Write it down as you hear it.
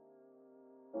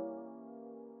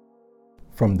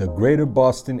From the greater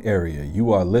Boston area,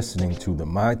 you are listening to the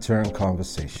My Turn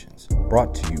Conversations,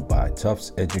 brought to you by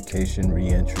Tufts Education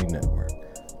Reentry Network.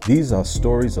 These are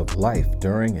stories of life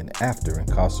during and after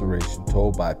incarceration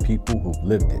told by people who've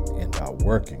lived it and are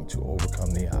working to overcome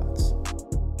the odds.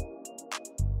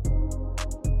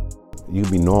 You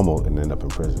can be normal and end up in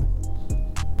prison.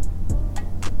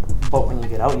 But when you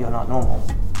get out, you're not normal.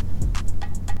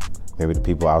 Maybe the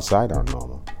people outside aren't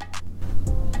normal.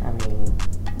 I mean,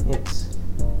 it's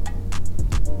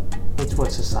what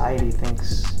society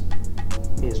thinks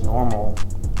is normal.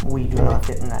 We do not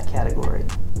fit in that category.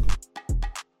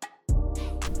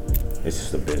 It's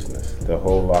just a business. The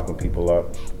whole locking people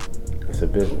up, it's a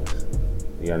business.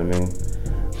 You know what I mean?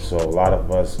 So a lot of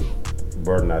us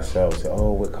burden ourselves, say,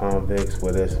 oh, we're convicts,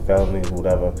 we're this, felonies,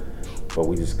 whatever, but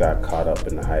we just got caught up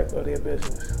in the hype of their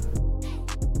business.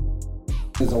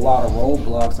 There's a lot of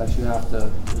roadblocks that you have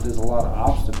to, there's a lot of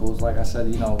obstacles. Like I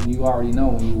said, you already know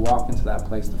when you walk into that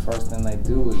place, the first thing they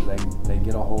do is they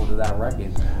get a hold of that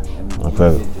record and you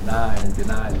get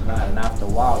denied. And after a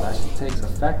while, that shit takes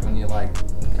effect when you're like,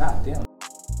 God damn.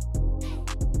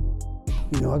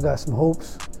 I got some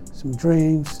hopes, some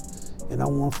dreams, and I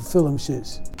want to fulfill them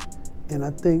shits. And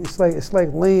I think it's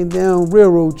like laying down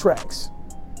railroad tracks,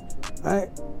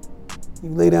 right? You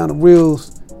lay down the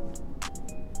rails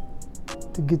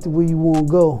to get to where you want to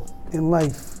go in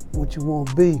life, what you want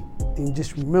to be. And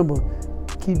just remember,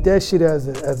 keep that shit as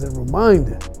a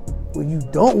reminder where you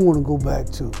don't want to go back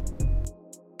to.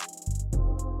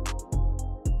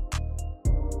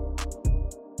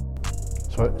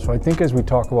 So I think as we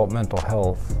talk about mental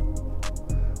health,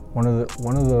 one of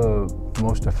the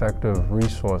most effective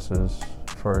resources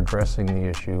for addressing the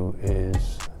issue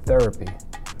is therapy.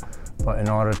 But in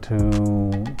order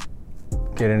to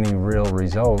get any real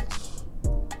results,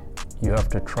 you have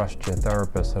to trust your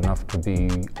therapist enough to be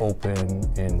open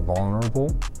and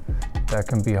vulnerable. That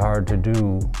can be hard to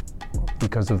do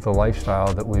because of the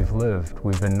lifestyle that we've lived.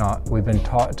 We've been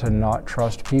taught to not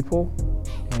trust people,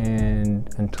 and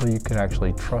until you can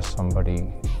actually trust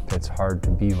somebody, it's hard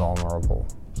to be vulnerable.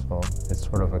 So it's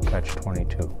sort of a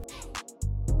catch-22.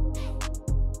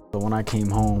 So when I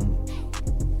came home,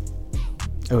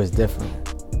 it was different.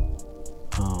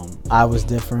 I was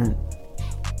different,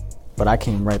 but I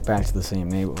came right back to the same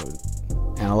neighborhood.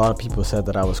 And a lot of people said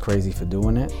that I was crazy for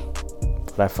doing it,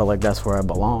 but I felt like that's where I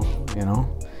belong,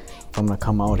 If I'm gonna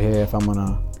come out here, if I'm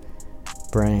gonna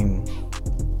bring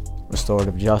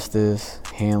restorative justice,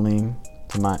 healing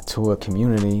to a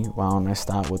community, why don't I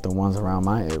start with the ones around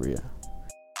my area?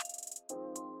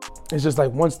 It's just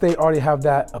like once they already have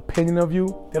that opinion of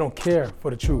you, they don't care for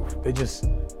the truth. They just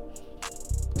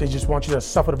want you to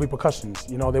suffer the repercussions.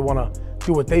 They want to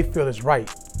do what they feel is right.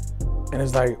 And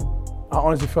it's like, I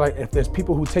honestly feel like if there's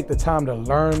people who take the time to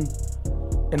learn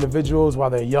individuals while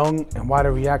they're young and why they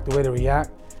react the way they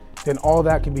react, then all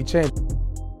that can be changed.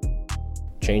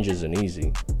 Change isn't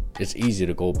easy. It's easy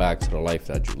to go back to the life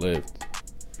that you lived,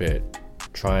 but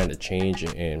trying to change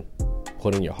it and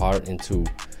putting your heart into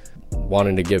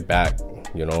wanting to give back,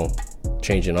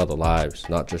 changing other lives,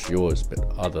 not just yours, but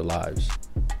other lives,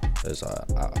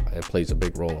 it plays a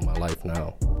big role in my life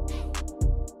now.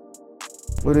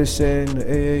 What they say in the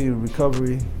AA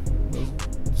recovery,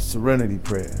 serenity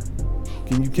prayer.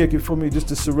 Can you kick it for me, just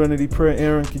the serenity prayer,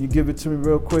 Aaron? Can you give it to me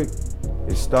real quick?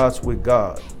 It starts with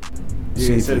God.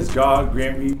 Yeah, it says, God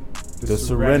grant me the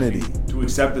serenity to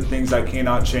accept the things I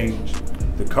cannot change,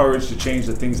 the courage to change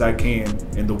the things I can,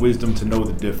 and the wisdom to know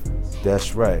the difference.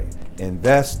 That's right. And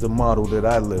that's the model that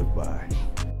I live by.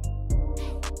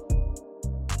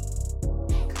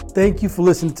 Thank you for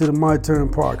listening to the My Turn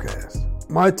podcast.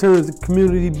 My Turn is a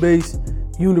community-based,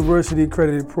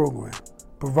 university-accredited program,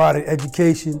 providing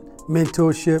education,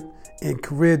 mentorship, and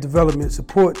career development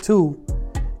support to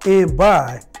and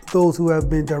by those who have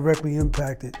been directly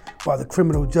impacted by the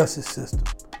criminal justice system.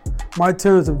 My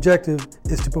Turn's objective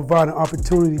is to provide an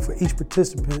opportunity for each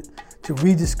participant to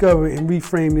rediscover and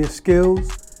reframe their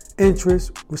skills,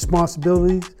 interests,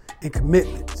 responsibilities, and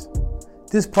commitments.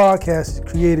 This podcast is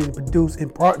created and produced in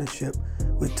partnership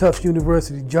with Tufts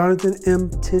University Jonathan M.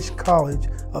 Tisch College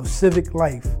of Civic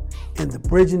Life and the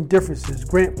Bridging Differences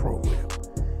Grant Program.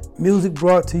 Music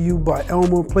brought to you by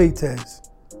Elmer Playtest.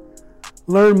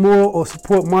 Learn more or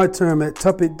support My Turn at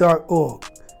tupit.org,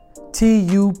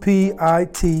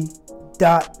 TUPIT.org.